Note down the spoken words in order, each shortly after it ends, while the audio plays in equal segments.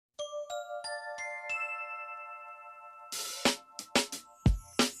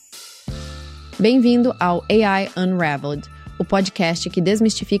Bem-vindo ao AI Unraveled, o podcast que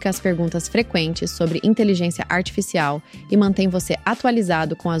desmistifica as perguntas frequentes sobre inteligência artificial e mantém você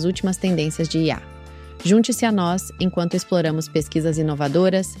atualizado com as últimas tendências de IA. Junte-se a nós enquanto exploramos pesquisas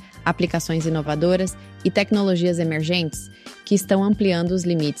inovadoras, aplicações inovadoras e tecnologias emergentes que estão ampliando os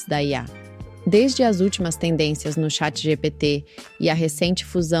limites da IA. Desde as últimas tendências no ChatGPT e a recente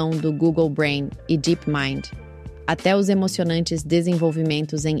fusão do Google Brain e DeepMind, até os emocionantes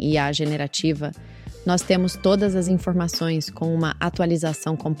desenvolvimentos em IA generativa, nós temos todas as informações com uma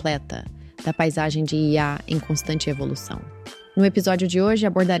atualização completa da paisagem de IA em constante evolução. No episódio de hoje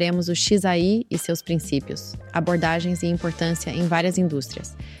abordaremos o XAI e seus princípios, abordagens e importância em várias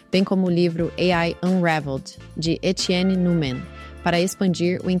indústrias, bem como o livro AI Unraveled, de Etienne Numen, para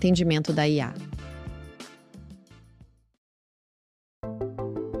expandir o entendimento da IA.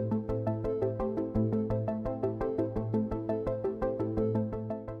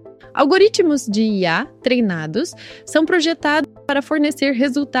 Algoritmos de IA treinados são projetados para fornecer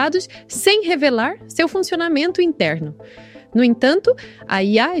resultados sem revelar seu funcionamento interno. No entanto, a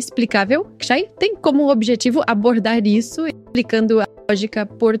IA explicável, XAI, tem como objetivo abordar isso, explicando a lógica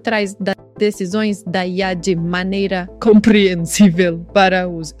por trás das decisões da IA de maneira compreensível para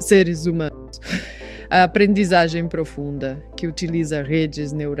os seres humanos. A aprendizagem profunda, que utiliza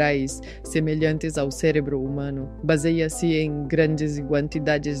redes neurais semelhantes ao cérebro humano, baseia-se em grandes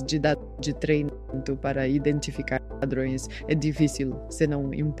quantidades de dados de treinamento para identificar padrões. É difícil, se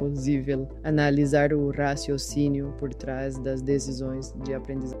não impossível, analisar o raciocínio por trás das decisões de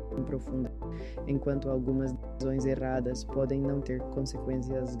aprendizagem profunda, enquanto algumas decisões erradas podem não ter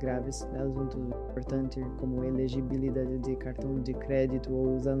consequências graves. Assuntos importantes como elegibilidade de cartão de crédito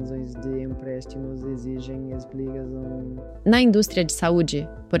ou sanções de empréstimos exigem explicação. Na indústria de saúde,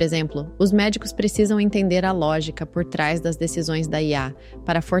 por exemplo, os médicos precisam entender a lógica por trás das decisões da IA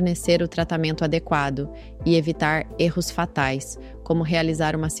para fornecer o tratamento adequado e evitar erros fatais, como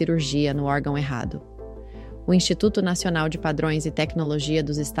realizar uma cirurgia no órgão errado. O Instituto Nacional de Padrões e Tecnologia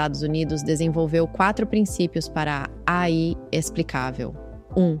dos Estados Unidos desenvolveu 4 princípios para a AI explicável.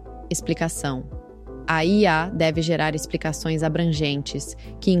 1. Explicação. A IA deve gerar explicações abrangentes,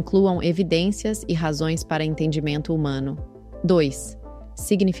 que incluam evidências e razões para entendimento humano. 2.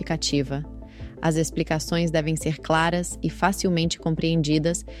 Significativa. As explicações devem ser claras e facilmente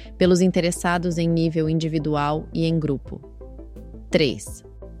compreendidas pelos interessados em nível individual e em grupo. 3.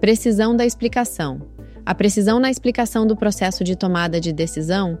 Precisão da explicação. A precisão na explicação do processo de tomada de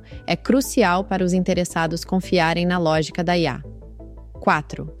decisão é crucial para os interessados confiarem na lógica da IA.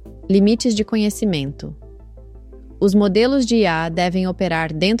 4. Limites de conhecimento. Os modelos de IA devem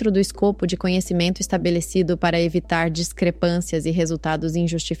operar dentro do escopo de conhecimento estabelecido para evitar discrepâncias e resultados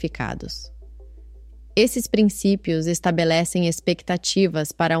injustificados. Esses princípios estabelecem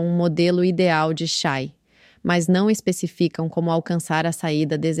expectativas para um modelo ideal de XAI, mas não especificam como alcançar a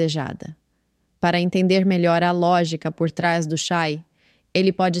saída desejada. Para entender melhor a lógica por trás do XAI,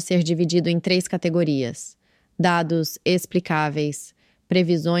 ele pode ser dividido em 3 categorias: dados explicáveis,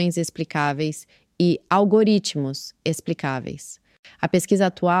 previsões explicáveis e algoritmos explicáveis. A pesquisa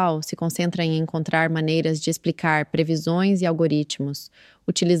atual se concentra em encontrar maneiras de explicar previsões e algoritmos,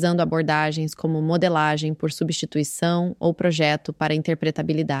 utilizando abordagens como modelagem por substituição ou projeto para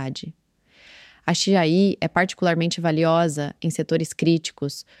interpretabilidade. A XAI é particularmente valiosa em setores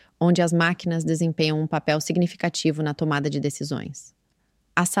críticos, onde as máquinas desempenham um papel significativo na tomada de decisões.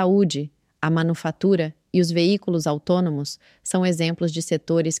 A saúde, a manufatura e os veículos autônomos são exemplos de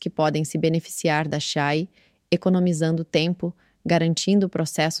setores que podem se beneficiar da XAI, economizando tempo, garantindo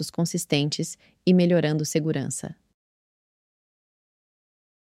processos consistentes e melhorando segurança.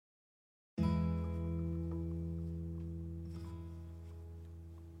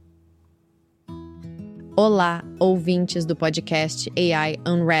 Olá, ouvintes do podcast AI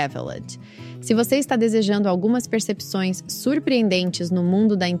Unraveled. Se você está desejando algumas percepções surpreendentes no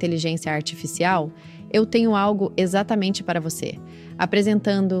mundo da inteligência artificial, eu tenho algo exatamente para você.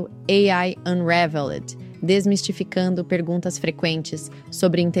 Apresentando AI Unraveled, desmistificando perguntas frequentes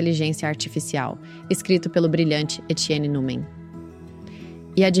sobre inteligência artificial, escrito pelo brilhante Etienne Numen.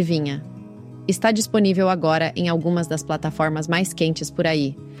 E adivinha? Está disponível agora em algumas das plataformas mais quentes por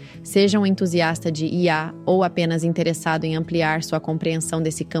aí. Seja um entusiasta de IA ou apenas interessado em ampliar sua compreensão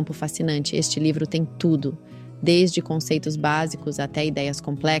desse campo fascinante, este livro tem tudo. Desde conceitos básicos até ideias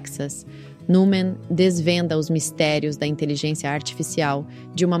complexas, Numen desvenda os mistérios da inteligência artificial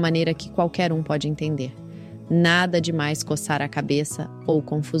de uma maneira que qualquer um pode entender. Nada de mais coçar a cabeça ou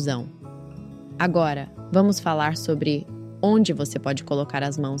confusão. Agora, vamos falar sobre onde você pode colocar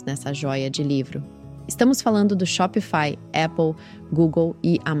as mãos nessa joia de livro. Estamos falando do Shopify, Apple, Google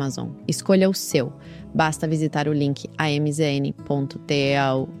e Amazon. Escolha o seu. Basta visitar o link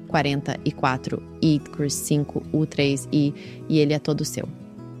amzn.tel44i5u3i e ele é todo seu.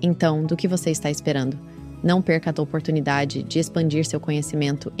 Então, do que você está esperando? Não perca a oportunidade de expandir seu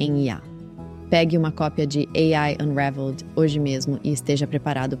conhecimento em IA. Pegue uma cópia de AI Unraveled hoje mesmo e esteja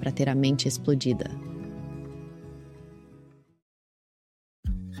preparado para ter a mente explodida.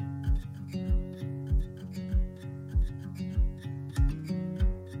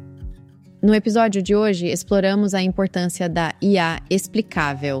 No episódio de hoje, exploramos a importância da IA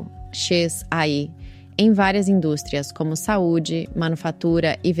explicável, XAI, em várias indústrias como saúde,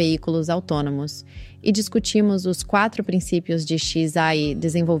 manufatura e veículos autônomos, e discutimos os 4 princípios de XAI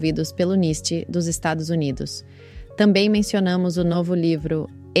desenvolvidos pelo NIST dos Estados Unidos. Também mencionamos o novo livro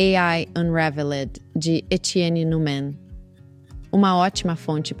AI Unraveled, de Etienne Numen, uma ótima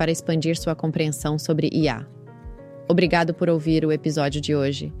fonte para expandir sua compreensão sobre IA. Obrigado por ouvir o episódio de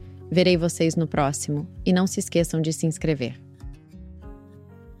hoje. Verei vocês no próximo e não se esqueçam de se inscrever.